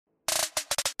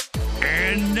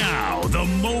And now, the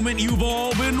moment you've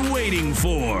all been waiting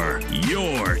for.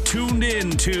 You're tuned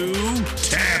in to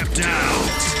Tapped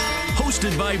Out.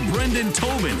 Hosted by Brendan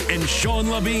Tobin and Sean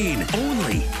Levine.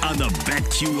 Only on the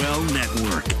BetQL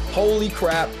network. Holy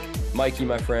crap, Mikey,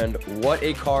 my friend. What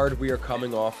a card we are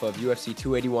coming off of UFC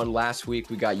 281 last week.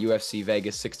 We got UFC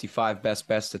Vegas 65 best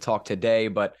bets to talk today.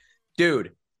 But,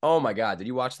 dude, oh my God, did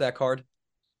you watch that card?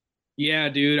 Yeah,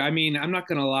 dude. I mean, I'm not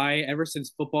gonna lie. Ever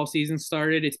since football season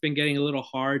started, it's been getting a little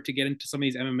hard to get into some of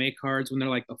these MMA cards when they're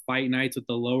like the fight nights with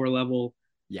the lower level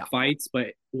fights.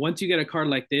 But once you get a card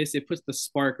like this, it puts the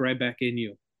spark right back in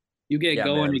you. You get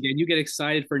going again. You get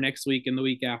excited for next week and the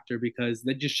week after because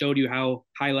that just showed you how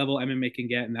high level MMA can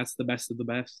get, and that's the best of the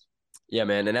best. Yeah,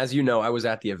 man. And as you know, I was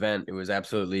at the event. It was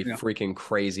absolutely freaking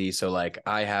crazy. So, like,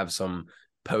 I have some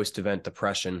post-event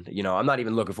depression. You know, I'm not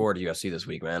even looking forward to UFC this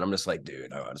week, man. I'm just like,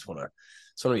 dude, I just want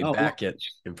to be back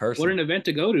in person. What an event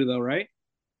to go to, though, right?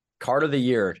 Card of the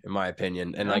year, in my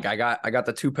opinion. And like, I got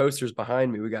the two posters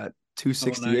behind me. We got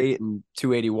 268 and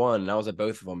 281, and I was at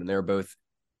both of them, and they were both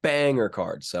banger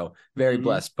cards. So very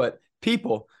blessed. But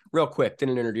people, real quick,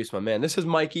 didn't introduce my man. This is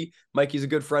Mikey. Mikey's a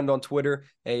good friend on Twitter,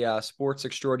 a sports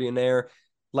extraordinaire.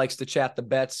 Likes to chat the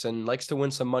bets and likes to win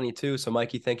some money too. So,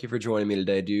 Mikey, thank you for joining me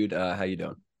today, dude. How you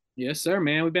doing? Yes, sir,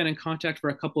 man. We've been in contact for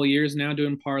a couple of years now,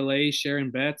 doing parlays,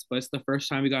 sharing bets, but it's the first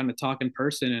time we got to talk in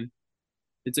person, and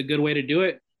it's a good way to do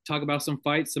it. Talk about some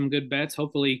fights, some good bets,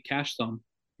 hopefully cash some.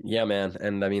 Yeah, man.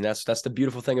 And I mean, that's the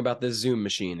beautiful thing about this Zoom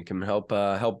machine. It can help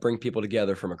bring people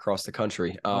together from across the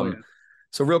country.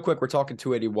 So real quick, we're talking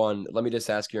 281. Let me just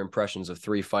ask your impressions of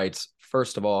three fights.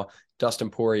 First of all, Dustin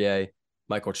Poirier,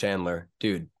 Michael Chandler.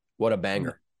 Dude, what a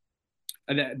banger.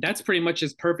 That's pretty much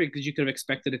as perfect as you could have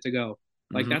expected it to go.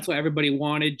 Like, that's what everybody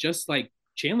wanted. Just like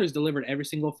Chandler's delivered every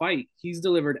single fight. He's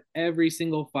delivered every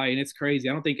single fight, and it's crazy.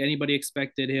 I don't think anybody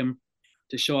expected him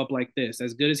to show up like this.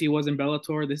 As good as he was in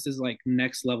Bellator, this is like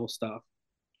next level stuff.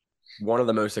 One of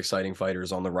the most exciting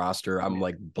fighters on the roster. I'm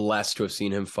like blessed to have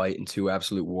seen him fight in two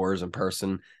absolute wars in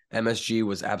person. MSG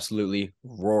was absolutely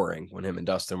roaring when him and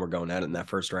Dustin were going at it in that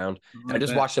first round. And I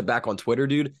just watched it back on Twitter,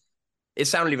 dude. It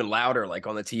sounded even louder, like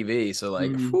on the TV. So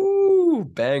like, whoo,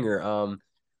 banger.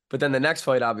 But then the next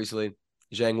fight, obviously,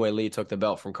 Zhang Weili took the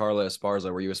belt from Carla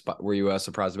Esparza. Were you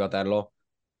surprised about that at all?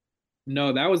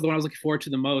 No, that was the one I was looking forward to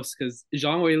the most because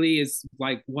Zhang Weili is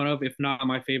like one of, if not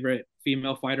my favorite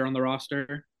female fighter on the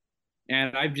roster.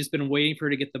 And I've just been waiting for her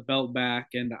to get the belt back.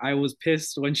 And I was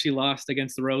pissed when she lost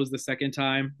against Rose the second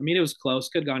time. I mean, it was close.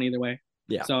 Could have gone either way.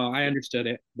 Yeah. So I understood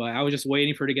it. But I was just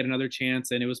waiting for her to get another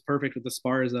chance. And it was perfect with the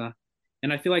Esparza.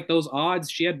 And I feel like those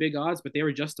odds, she had big odds, but they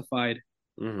were justified.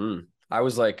 I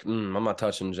was like, I'm not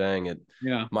touching Zhang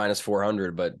at minus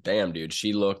 400. But damn, dude,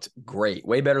 she looked great.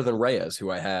 Way better than Reyes, who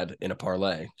I had in a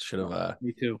parlay. Should have.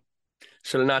 Me too.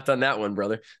 Should have not done that one,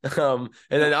 brother. And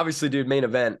then obviously, dude, main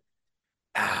event.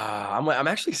 I'm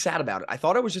actually sad about it. I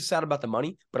thought I was just sad about the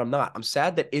money, but I'm not. I'm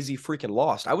sad that Izzy freaking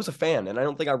lost. I was a fan, and I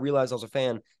don't think I realized I was a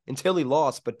fan until he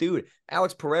lost. But, dude,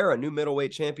 Alex Pereira, new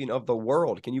middleweight champion of the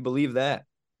world. Can you believe that?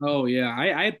 Oh, yeah.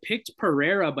 I had picked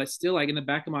Pereira, but still, like, in the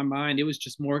back of my mind, it was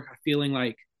just more feeling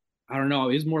like, I don't know,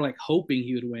 it was more like hoping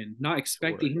he would win, not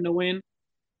expecting him to win.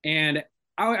 And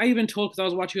I even told, because I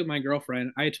was watching with my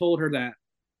girlfriend, I told her that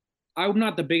I'm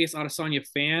not the biggest Adesanya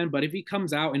fan, but if he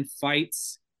comes out and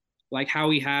fights like how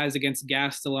he has against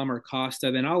Gastelum or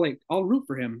Costa, then I'll root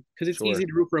for him because it's easy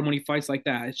to root for him when he fights like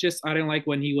that. It's just I didn't like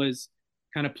when he was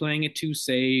kind of playing it too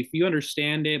safe. You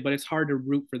understand it, but it's hard to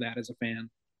root for that as a fan.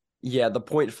 Yeah, the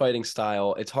point fighting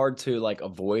style, it's hard to like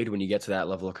avoid when you get to that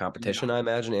level of competition. I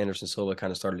imagine Anderson Silva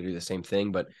kind of started to do the same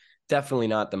thing, but definitely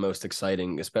not the most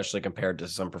exciting, especially compared to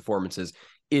some performances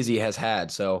Izzy has had.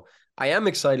 So I am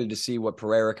excited to see what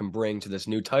Pereira can bring to this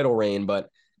new title reign, but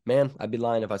man, I'd be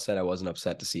lying if I said I wasn't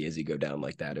upset to see Izzy go down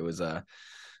like that. It was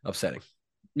upsetting.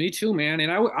 Me too, man.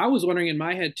 And I was wondering in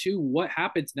my head too, what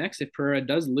happens next if Pereira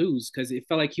does lose? Because it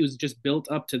felt like he was just built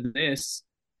up to this.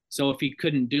 So if he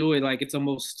couldn't do it, like it's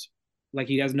almost like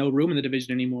he has no room in the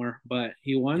division anymore. But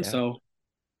he won, so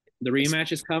the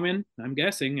rematch is coming, I'm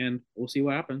guessing, and we'll see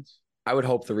what happens. I would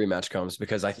hope the rematch comes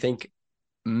because I think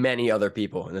many other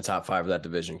people in the top 5 of that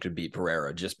division could beat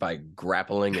Pereira just by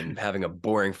grappling and having a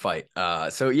boring fight.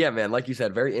 So yeah, man, like you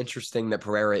said, very interesting that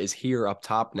Pereira is here up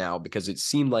top now because it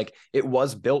seemed like it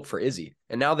was built for Izzy.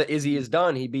 And now that Izzy is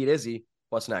done, he beat Izzy.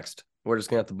 What's next? We're just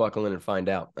gonna have to buckle in and find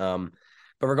out.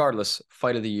 But regardless,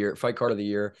 fight card of the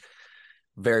year.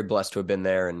 Very blessed to have been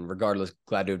there, and regardless,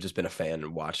 glad to have just been a fan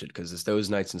and watch it because it's those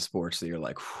nights in sports that you're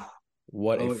like,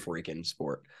 What a freaking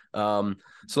sport. So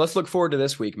let's look forward to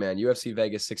this week, man. UFC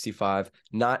Vegas 65.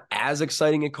 Not as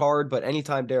exciting a card, but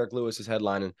anytime Derek Lewis is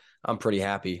headlining, I'm pretty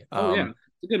happy. Yeah.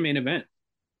 It's a good main event.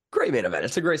 Great main event.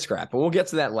 It's a great scrap. And we'll get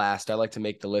to that last. I like to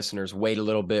make the listeners wait a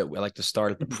little bit. I like to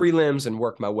start at the prelims and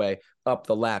work my way up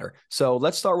the ladder. So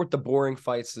let's start with the boring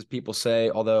fights, as people say,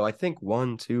 although I think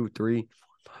 1, 2, 3,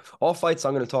 4, 5. All fights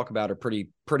I'm going to talk about are pretty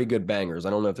good bangers. I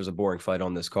don't know if there's a boring fight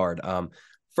on this card.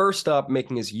 First up,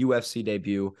 making his UFC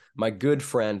debut, my good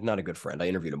friend, not a good friend, I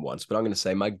interviewed him once, but I'm going to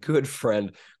say my good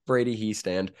friend, Brady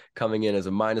Hiestand, coming in as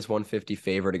a minus 150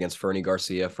 favorite against Fernie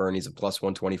Garcia. Fernie's a plus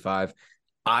 125.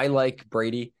 I like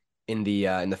Brady in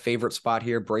the favorite spot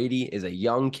here. Brady is a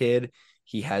young kid.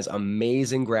 He has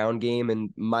amazing ground game,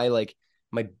 and my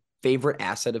favorite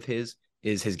asset of his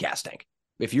is his gas tank.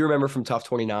 If you remember from Tough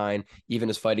 29, even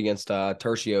his fight against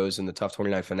Tercios in the Tough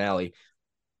 29 finale,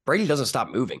 Brady doesn't stop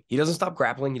moving. He doesn't stop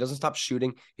grappling. He doesn't stop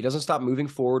shooting. He doesn't stop moving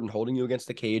forward and holding you against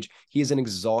the cage. He is an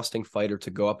exhausting fighter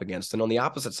to go up against. And on the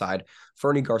opposite side,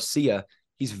 Fernie Garcia,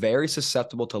 he's very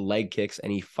susceptible to leg kicks,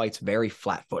 and he fights very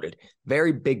flat-footed.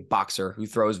 Very big boxer who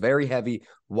throws very heavy,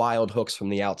 wild hooks from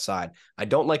the outside. I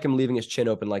don't like him leaving his chin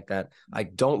open like that. I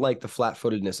don't like the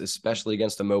flat-footedness, especially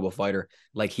against a mobile fighter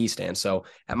like Hiestand. So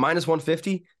at minus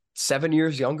 150, 7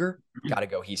 years younger, got to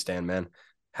go Hiestand, man.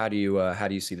 How do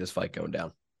you see this fight going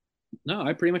down? No,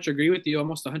 I pretty much agree with you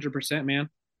almost 100%, man.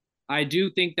 I do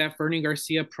think that Fernie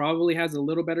Garcia probably has a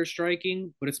little better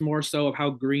striking, but it's more so of how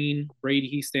green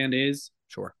Brady Hiestand is.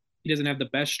 Sure. He doesn't have the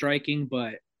best striking,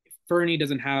 but Fernie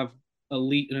doesn't have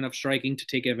elite enough striking to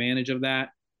take advantage of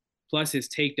that. Plus, his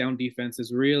takedown defense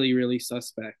is really, really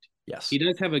suspect. Yes. He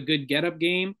does have a good get-up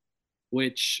game,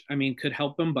 which, I mean, could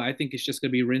help him, but I think it's just going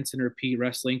to be rinse and repeat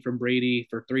wrestling from Brady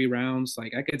for 3 rounds.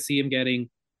 Like, I could see him getting,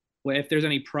 well, if there's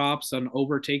any props on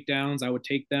over takedowns, I would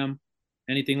take them.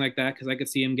 Anything like that, because I could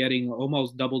see him getting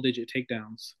almost double-digit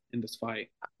takedowns in this fight.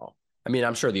 I mean,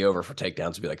 I'm sure the over for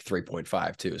takedowns would be like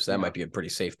 3.5 too, so that might be a pretty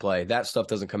safe play. That stuff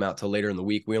doesn't come out till later in the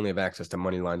week. We only have access to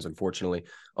money lines, unfortunately,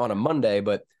 on a Monday.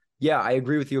 But yeah, I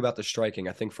agree with you about the striking.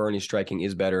 I think Fernie's striking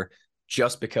is better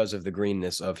just because of the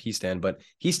greenness of Hiestand. But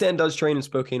Hiestand does train in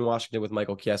Spokane, Washington with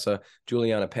Michael Chiesa,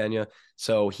 Juliana Pena.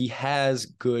 So he has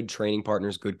good training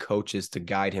partners, good coaches to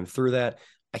guide him through that.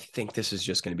 I think this is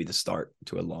just going to be the start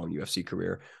to a long UFC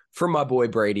career for my boy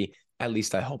Brady. At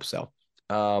least I hope so.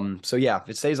 So yeah, if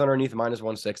it stays underneath minus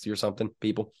 160 or something,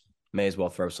 people may as well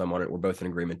throw some on it. We're both in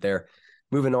agreement there.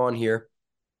 Moving on here.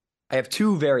 I have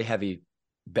 2 very heavy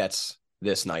bets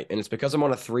this night, and it's because I'm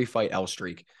on a 3-fight L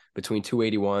streak between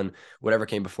 281, whatever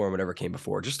came before and whatever came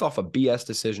before, just off of BS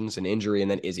decisions and injury, and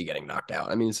then Izzy getting knocked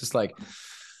out. I mean, it's just like,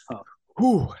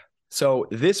 whew. So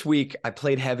this week I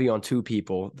played heavy on 2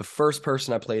 people. The first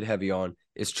person I played heavy on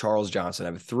is Charles Johnson. I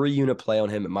have a 3-unit play on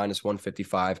him at minus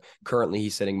 155. Currently,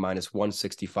 he's sitting minus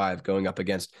 165 going up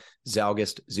against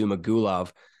Zhalgas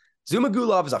Zhumagulov.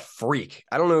 Zhumagulov is a freak.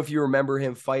 I don't know if you remember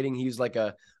him fighting. He was like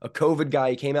a COVID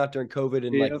guy. He came out during COVID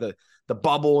and like the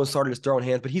bubble and started just throwing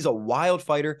hands. But he's a wild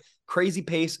fighter, crazy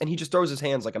pace, and he just throws his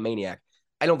hands like a maniac.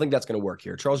 I don't think that's going to work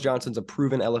here. Charles Johnson's a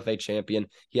proven LFA champion.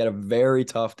 He had a very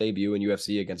tough debut in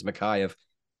UFC against Mikhaev,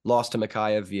 lost to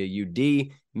Mikhaev via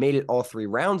UD, made it all 3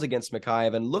 rounds against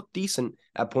Mikhaev, and looked decent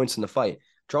at points in the fight.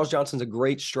 Charles Johnson's a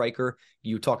great striker.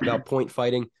 You talk about point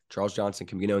fighting. Charles Johnson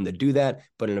can be known to do that,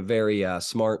 but in a very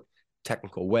smart,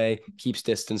 technical way, keeps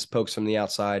distance, pokes from the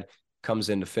outside, comes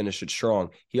in to finish it strong.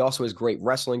 He also has great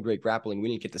wrestling, great grappling. We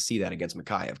didn't get to see that against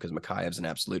Mikhaev because Mikhaev's an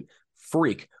absolute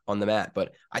freak on the mat.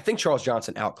 But I think Charles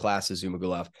Johnson outclasses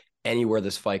Zhumagulov anywhere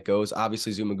this fight goes.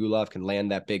 Obviously, Zhumagulov can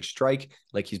land that big strike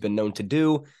like he's been known to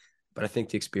do, but I think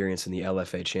the experience in the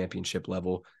LFA championship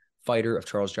level fighter of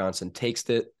Charles Johnson takes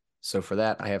it. So for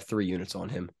that, I have 3 units on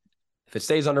him. If it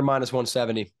stays under minus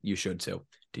 170, you should too.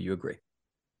 Do you agree?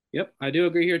 Yep, I do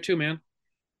agree here too, man.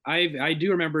 I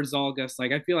do remember Zhalgas.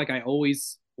 Like, I feel like I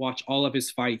always watch all of his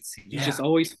fights. He's just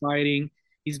always fighting.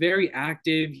 He's very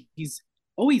active. He's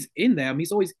always in them.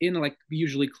 He's always in like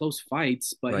usually close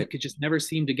fights, but he could just never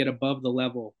seem to get above the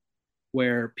level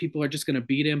where people are just going to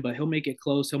beat him, but he'll make it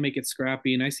close. He'll make it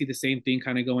scrappy. And I see the same thing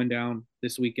kind of going down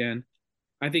this weekend.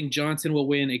 I think Johnson will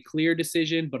win a clear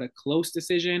decision, but a close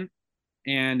decision.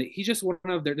 And he's just one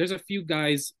of there's a few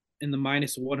guys in the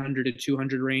minus 100 to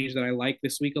 200 range that I like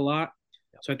this week a lot.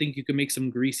 So I think you can make some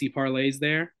greasy parlays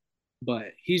there.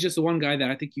 But he's just the one guy that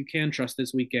I think you can trust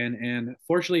this weekend. And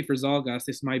fortunately for Zhalgas,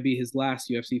 this might be his last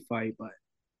UFC fight, but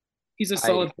he's a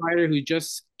solid fighter who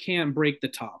just can't break the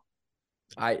top.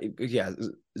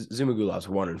 Zumagulov's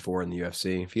 1-4 in the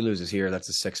UFC. If he loses here, that's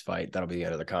a 6th fight. That'll be the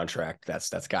end of the contract.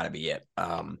 That's got to be it.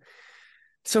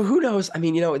 So who knows? I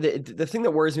mean, the thing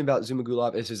that worries me about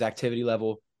Zumagulov is his activity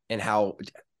level and how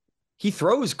he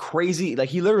throws crazy. Like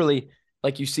he literally,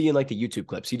 like you see in like the YouTube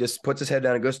clips, he just puts his head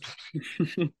down and goes,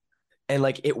 and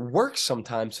like it works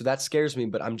sometimes. So that scares me,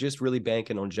 but I'm just really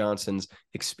banking on Johnson's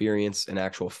experience and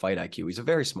actual fight IQ. He's a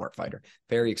very smart fighter,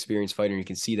 very experienced fighter. And you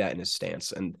can see that in his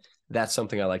stance. And that's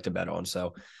something I like to bet on.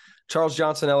 So Charles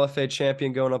Johnson, LFA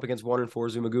champion, going up against 1-4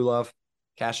 Zumagulov.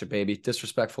 Cash it, baby.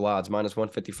 Disrespectful odds,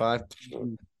 -155.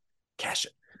 Cash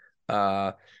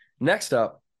it. Next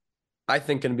up, I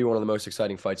think going to be one of the most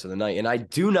exciting fights of the night. And I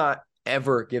do not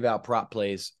ever give out prop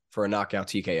plays for a knockout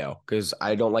TKO because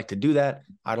I don't like to do that.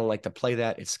 I don't like to play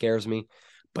that. It scares me.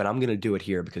 But I'm going to do it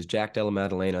here because Jack Della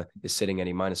Maddalena is sitting at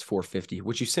a -450,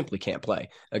 which you simply can't play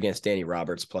against Danny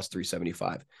Roberts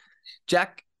 +375.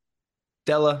 Jack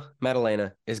Della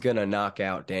Maddalena is going to knock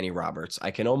out Danny Roberts.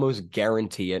 I can almost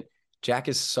guarantee it. Jack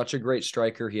is such a great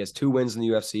striker. He has 2 wins in the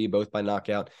UFC, both by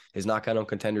knockout. His knockout on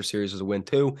Contender Series was a win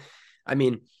too. I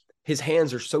mean, his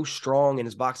hands are so strong and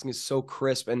his boxing is so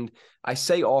crisp. And I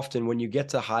say often when you get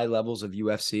to high levels of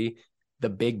UFC, the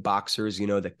big boxers,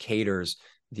 the Caters,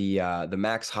 the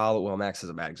Max Holloway. Well, Max is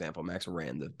a bad example. Max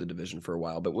ran the division for a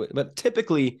while, but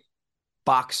typically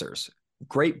boxers,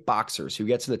 great boxers who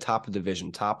get to the top of the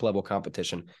division, top level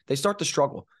competition, they start to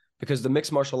struggle because the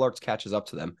mixed martial arts catches up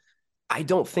to them. I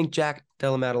don't think Jack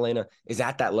Della Maddalena is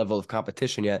at that level of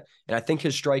competition yet. And I think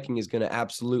his striking is going to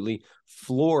absolutely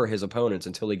floor his opponents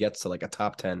until he gets to like a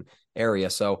top 10 area.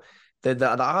 So the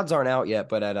odds aren't out yet,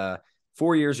 but at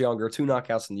 4 years younger, 2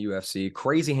 knockouts in the UFC,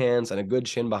 crazy hands and a good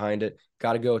chin behind it.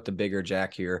 Got to go with the bigger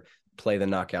Jack here. Play the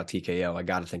knockout TKO. I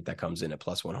got to think that comes in at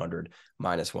 +100,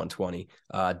 -120.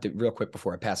 Real quick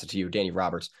before I pass it to you, Danny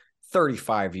Roberts,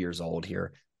 35 years old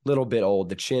here. Little bit old.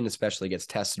 The chin especially gets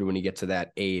tested when you get to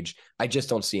that age. I just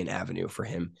don't see an avenue for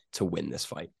him to win this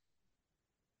fight.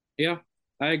 Yeah,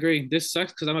 I agree. This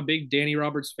sucks because I'm a big Danny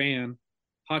Roberts fan.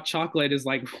 Hot Chocolate is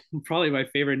like probably my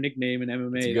favorite nickname in It's a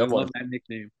MMA. I good one. love that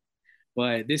nickname.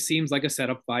 But this seems like a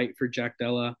setup fight for Jack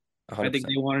Della. I think 100%.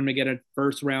 they want him to get a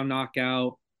first round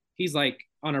knockout. He's like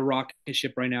on a rocket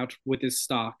ship right now with his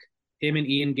stock. Him and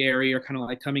Ian Gary are kind of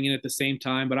like coming in at the same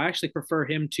time, but I actually prefer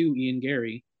him to Ian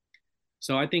Gary.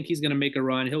 So I think he's going to make a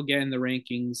run. He'll get in the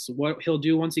rankings. What he'll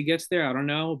do once he gets there, I don't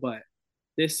know, but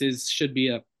this should be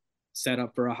a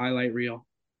setup for a highlight reel.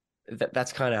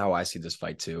 That's kind of how I see this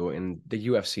fight too. And the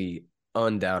UFC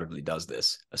undoubtedly does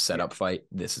this. A setup fight.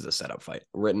 This is a setup fight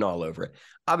written all over it.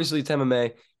 Obviously, it's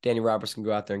MMA. Danny Roberts can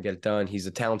go out there and get it done. He's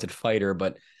a talented fighter,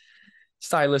 but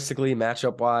stylistically,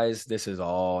 matchup wise, this is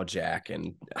all Jack.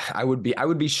 And I would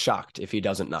be shocked if he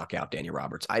doesn't knock out Danny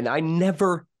Roberts. I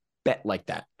never bet like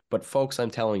that. But folks,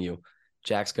 I'm telling you,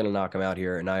 Jack's going to knock him out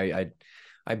here. And I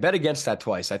bet against that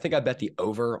twice. I think I bet the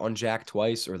over on Jack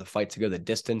twice, or the fight to go the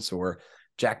distance, or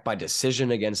Jack by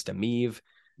decision against Amiv.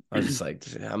 I was just like,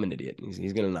 I'm an idiot.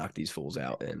 He's going to knock these fools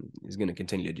out, and he's going to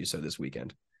continue to do so this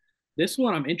weekend. This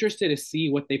one, I'm interested to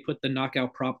see what they put the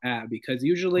knockout prop at, because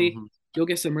usually you'll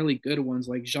get some really good ones.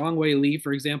 Like Zhang Wei Li,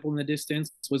 for example, in the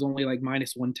distance was only like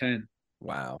 -110.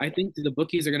 Wow. I think the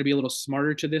bookies are going to be a little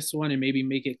smarter to this one and maybe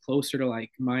make it closer to like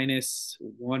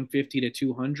 -150 to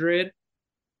 200.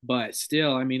 But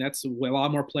still, I mean, that's a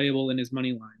lot more playable than his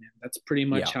money line. And that's pretty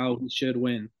much how he should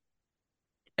win.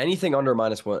 Anything under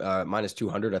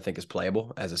 -200, I think, is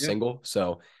playable as a single.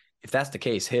 So if that's the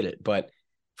case, hit it. But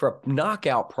for a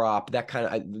knockout prop, that kind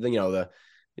of,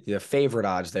 the favorite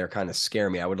odds there kind of scare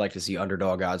me. I would like to see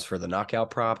underdog odds for the knockout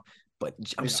prop. But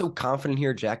I'm so confident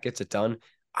here Jack gets it done.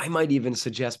 I might even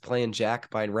suggest playing Jack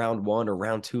by round 1 or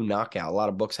round 2 knockout. A lot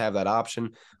of books have that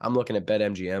option. I'm looking at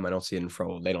BetMGM. I don't see it in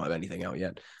Fro. They don't have anything out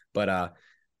yet. But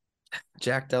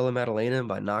Jack Della Maddalena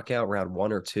by knockout round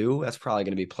 1 or 2, that's probably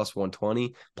going to be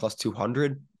 +120,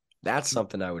 +200. That's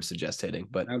something I would suggest hitting.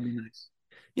 But that would be nice.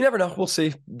 You never know. We'll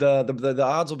see. The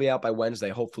odds will be out by Wednesday,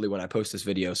 hopefully, when I post this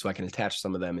video, so I can attach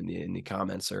some of them in the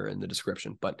comments or in the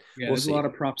description. But there's a lot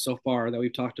of props so far that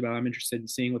we've talked about. I'm interested in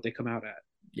seeing what they come out at.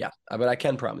 Yeah, but I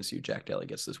can promise you Jack Della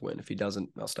gets this win. If he doesn't,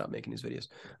 I'll stop making these videos.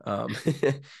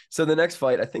 So the next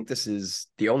fight, I think this is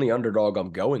the only underdog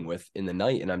I'm going with in the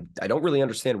night, and I don't really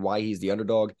understand why he's the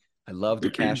underdog. I love the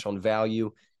cash on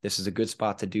value. This is a good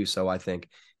spot to do so, I think.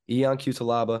 Ion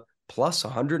Cutelaba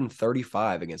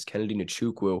 +135 against Kennedy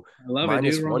Nchukwu. I love it,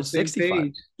 dude. We're on the same -165.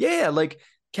 page. Yeah, like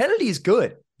Kennedy's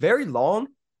good. Very long,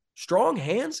 strong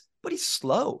hands, but he's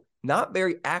slow. Not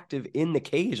very active in the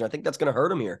cage. And I think that's going to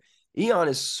hurt him here. Ion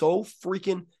is so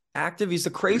freaking active. He's the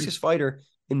craziest fighter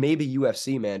in maybe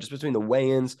UFC, man. Just between the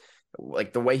weigh-ins,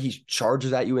 like the way he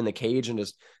charges at you in the cage and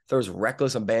just throws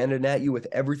reckless abandon at you with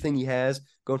everything he has,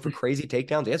 going for crazy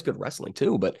takedowns. He has good wrestling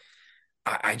too, but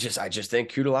I just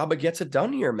think Cutelaba gets it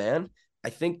done here, man. I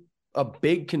think a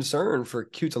big concern for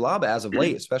Cutelaba as of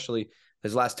late, especially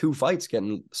his last 2 fights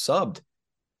getting subbed,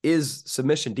 is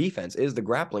submission defense, is the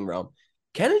grappling realm.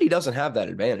 Kennedy doesn't have that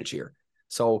advantage here.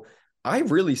 So I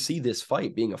really see this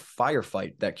fight being a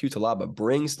firefight that Cutelaba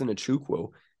brings to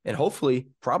Nchukwu and hopefully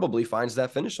probably finds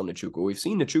that finish on Nchukwu. We've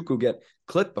seen Nchukwu get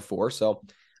clipped before, so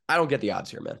I don't get the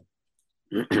odds here,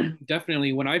 man.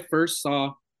 Definitely. When I first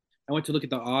saw, I went to look at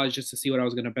the odds just to see what I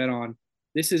was going to bet on.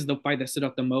 This is the fight that stood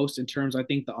out the most in terms, I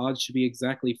think the odds should be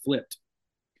exactly flipped.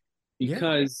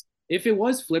 Because if it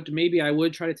was flipped, maybe I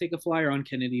would try to take a flyer on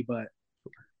Kennedy, but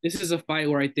this is a fight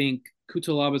where I think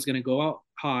Cutelaba is going to go out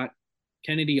hot.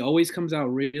 Kennedy always comes out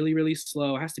really, really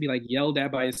slow. Has to be like yelled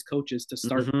at by his coaches to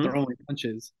start throwing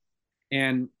punches.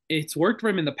 And it's worked for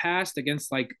him in the past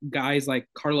against like guys like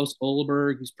Carlos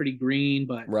Olberg, who's pretty green,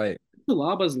 but Right.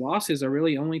 Cutelaba's losses are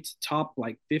really only to top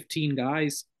like 15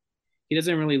 guys. He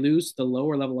doesn't really lose to the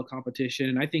lower level of competition.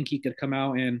 And I think he could come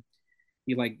out and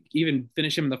he like even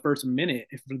finish him in the first minute.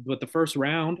 But the first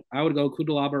round, I would go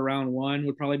Cutelaba round 1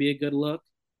 would probably be a good look.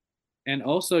 And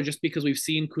also just because we've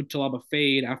seen Cutelaba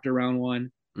fade after round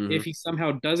 1, if he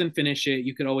somehow doesn't finish it,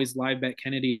 you could always live bet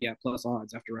Kennedy at plus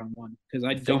odds after round 1 because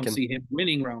I don't see him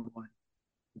winning round 1.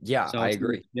 Yeah, So I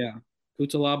agree. Yeah,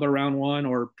 Cutelaba round 1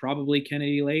 or probably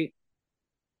Kennedy late.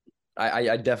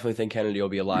 I definitely think Kennedy will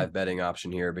be a live betting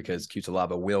option here because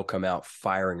Cutelaba will come out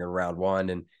firing in round 1.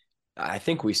 And I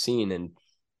think we've seen, and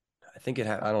I think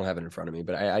I don't have it in front of me,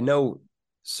 but I know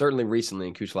certainly recently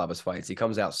in Cutelaba's fights, he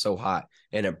comes out so hot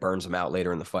and it burns him out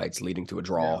later in the fights, leading to a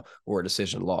draw or a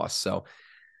decision loss. So,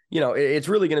 it's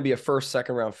really going to be a first,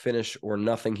 second round finish or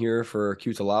nothing here for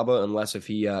Cutelaba, unless if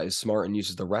he is smart and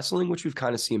uses the wrestling, which we've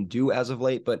kind of seen him do as of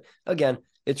late. But again,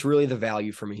 it's really the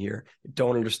value for me here.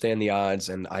 Don't understand the odds,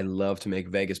 and I love to make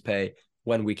Vegas pay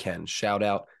when we can. Shout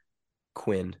out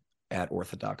Quinn at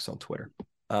Orthodox on Twitter.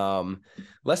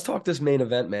 Let's talk this main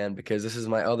event, man, because this is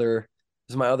my other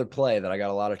play that I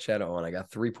got a lot of chat on. I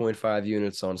got 3.5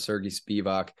 units on Sergey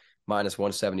Spivak minus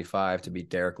 175 to beat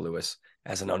Derek Lewis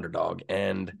as an underdog.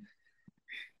 And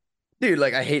dude,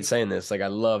 like, I hate saying this. Like, I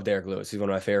love Derek Lewis. He's one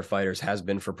of my favorite fighters, has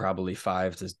been for probably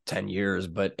 5 to 10 years,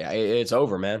 but it's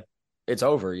over, man. It's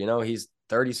over. He's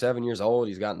 37 years old.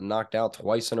 He's gotten knocked out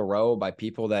twice in a row by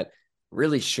people that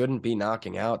really shouldn't be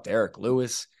knocking out. Derek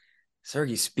Lewis,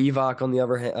 Sergey Spivak, on the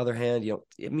other hand,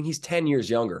 he's 10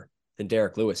 years younger than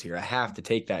Derek Lewis here. I have to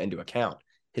take that into account.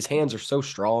 His hands are so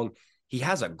strong. He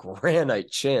has a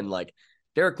granite chin. Like,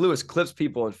 Derek Lewis clips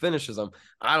people and finishes them.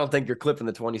 I don't think you're clipping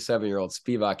the 27-year-old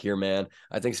Spivak here, man.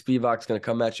 I think Spivak's going to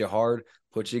come at you hard,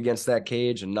 put you against that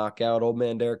cage, and knock out old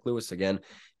man Derek Lewis again.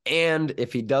 And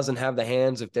if he doesn't have the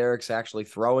hands, if Derek's actually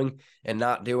throwing and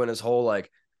not doing his whole, like,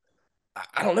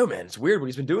 I don't know, man. It's weird what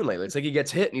he's been doing lately. It's like he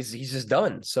gets hit and he's just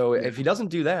done. So if he doesn't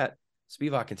do that,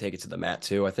 Spivak can take it to the mat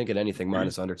too. I think at anything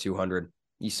minus under 200,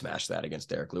 you smash that against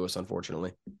Derek Lewis,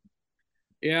 unfortunately.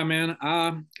 Yeah, man.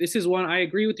 This is one I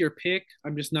agree with your pick.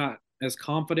 I'm just not as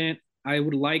confident. I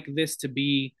would like this to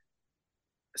be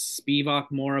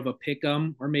Spivak more of a pick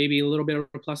 'em or maybe a little bit of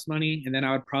a plus money, and then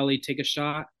I would probably take a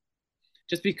shot.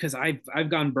 Just because I've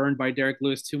gotten burned by Derek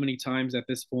Lewis too many times at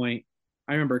this point.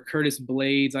 I remember Curtis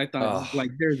Blades. I thought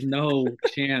like there's no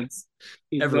chance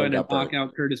he's going to knock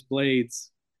out Curtis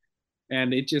Blades.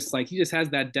 And it just like he just has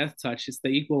that death touch. It's the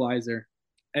equalizer.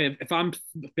 If I'm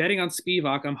betting on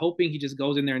Spivak, I'm hoping he just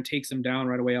goes in there and takes him down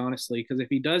right away, honestly. Because if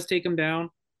he does take him down,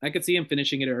 I could see him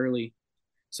finishing it early.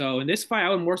 So in this fight, I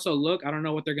would more so look. I don't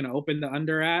know what they're going to open the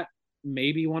under at.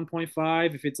 Maybe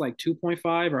 1.5. If it's like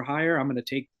 2.5 or higher, I'm going to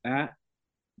take that.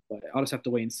 But I'll just have to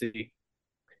wait and see.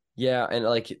 Yeah, and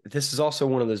like this is also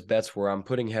one of those bets where I'm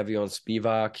putting heavy on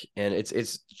Spivak, and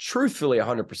it's truthfully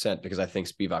 100% because I think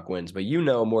Spivak wins. But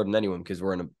more than anyone because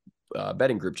we're in a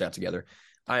betting group chat together.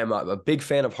 I am a big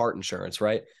fan of heart insurance,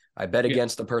 right? I bet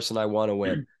against the person I want to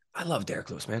win. I love Derek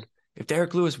Lewis, man. If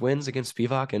Derek Lewis wins against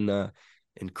Spivak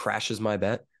and crashes my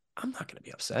bet, I'm not going to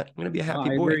be upset. I'm going to be a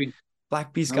happy boy. Agree.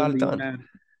 Black Beast got it done. Mad.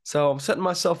 So I'm setting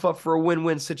myself up for a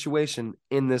win-win situation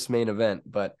in this main event,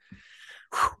 but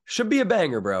should be a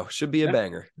banger, bro. Should be a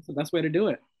banger. That's the best way to do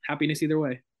it. Happiness either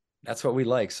way. That's what we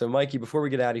like. So, Mikey, before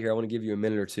we get out of here, I want to give you a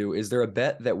minute or two. Is there a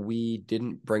bet that we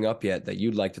didn't bring up yet that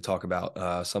you'd like to talk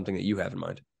about, something that you have in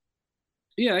mind?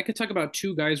 Yeah, I could talk about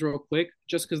 2 guys real quick,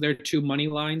 just because they're 2 money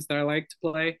lines that I like to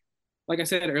play. Like I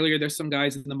said earlier, there's some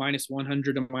guys in the minus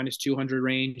 100 to minus 200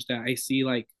 range that I see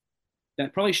like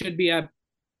that probably should be at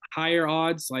higher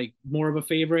odds, like more of a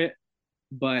favorite,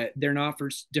 but they're not for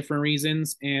different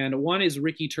reasons. And one is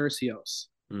Ricky Tercios.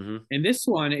 And this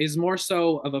one is more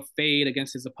so of a fade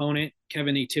against his opponent,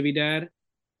 Kevin Natividad.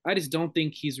 I just don't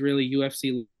think he's really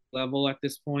UFC level at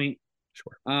this point.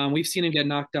 Sure. We've seen him get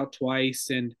knocked out twice,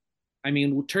 and I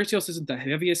mean, Tercios isn't the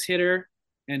heaviest hitter,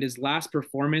 and his last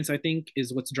performance, I think,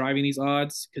 is what's driving these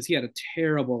odds because he had a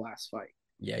terrible last fight.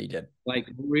 Yeah, he did. Like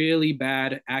really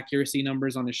bad accuracy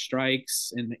numbers on his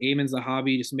strikes, and Ayman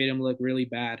Zahabi just made him look really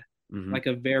bad. Mm-hmm. Like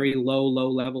a very low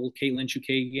level Caitlin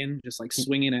Chukagian, just like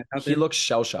swinging at nothing. He looks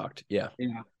shell shocked. Yeah.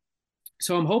 Yeah.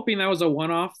 So I'm hoping that was a one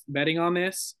off betting on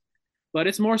this. But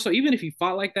it's more so, even if he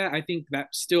fought like that, I think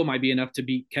that still might be enough to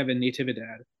beat Kevin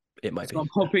Natividad. It might So be. I'm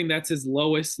hoping that's his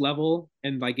lowest level,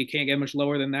 and like it can't get much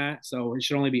lower than that. So it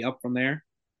should only be up from there.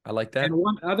 I like that. And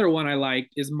one other one I like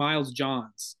is Miles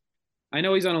Johns. I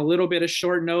know he's on a little bit of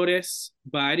short notice,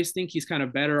 but I just think he's kind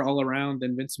of better all around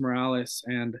than Vince Morales.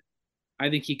 And I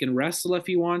think he can wrestle if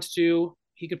he wants to.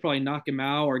 He could probably knock him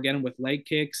out or get him with leg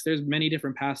kicks. There's many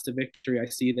different paths to victory I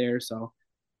see there. So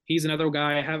he's another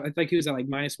guy. I think he was at like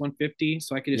minus 150,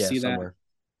 so I could just see somewhere. that.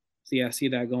 So yeah, see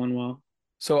that going well.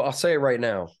 So I'll say it right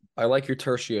now. I like your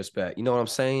Tertius bet. You know what I'm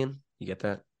saying? You get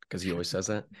that? Because he always says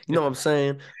that. You know what I'm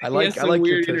saying? I like weird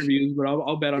your interviews, but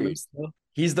I'll bet on him still.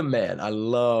 He's the man. I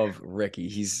love Ricky.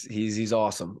 He's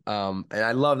awesome. And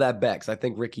I love that bet because I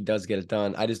think Ricky does get it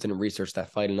done. I just didn't research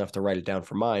that fight enough to write it down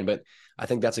for mine, but I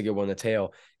think that's a good one to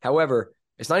tail. However,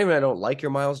 it's not even I don't like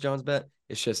your Miles Johns bet.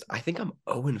 It's just I think I'm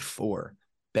 0-4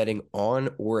 betting on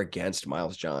or against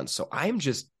Miles Johns. So I'm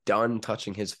just done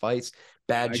touching his fights.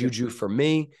 Bad juju for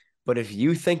me. But if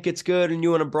you think it's good and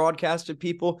you want to broadcast it,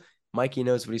 people, Mikey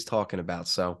knows what he's talking about.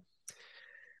 So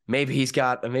maybe he's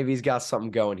got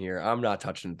something going here. I'm not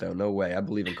touching it though. No way. I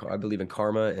believe in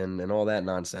karma and all that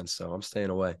nonsense. So I'm staying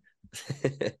away.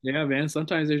 Yeah, man.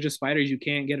 Sometimes there's just fighters you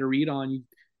can't get a read on. You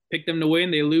pick them to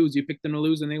win, they lose. You pick them to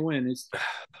lose, and they win. It's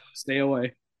stay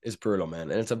away. It's brutal,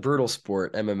 man. And it's a brutal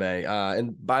sport, MMA.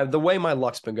 And by the way my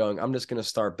luck's been going, I'm just going to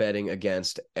start betting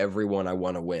against everyone I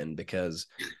want to win because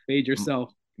fade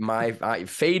yourself.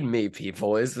 Fade me,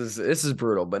 people. This is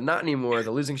brutal, but not anymore.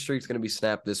 The losing streak's going to be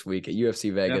snapped this week at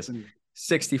UFC Vegas. Definitely.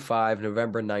 65,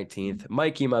 November 19th.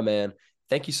 Mikey, my man,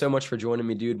 thank you so much for joining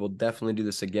me, dude. We'll definitely do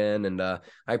this again. And I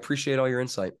appreciate all your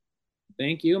insight.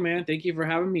 Thank you, man. Thank you for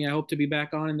having me. I hope to be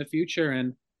back on in the future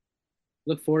and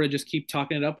look forward to just keep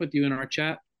talking it up with you in our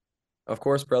chat. Of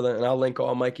course, brother. And I'll link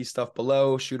all Mikey's stuff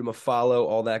below. Shoot him a follow,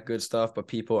 all that good stuff. But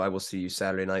people, I will see you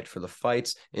Saturday night for the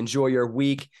fights. Enjoy your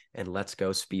week, and let's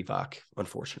go Spivak,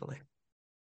 unfortunately.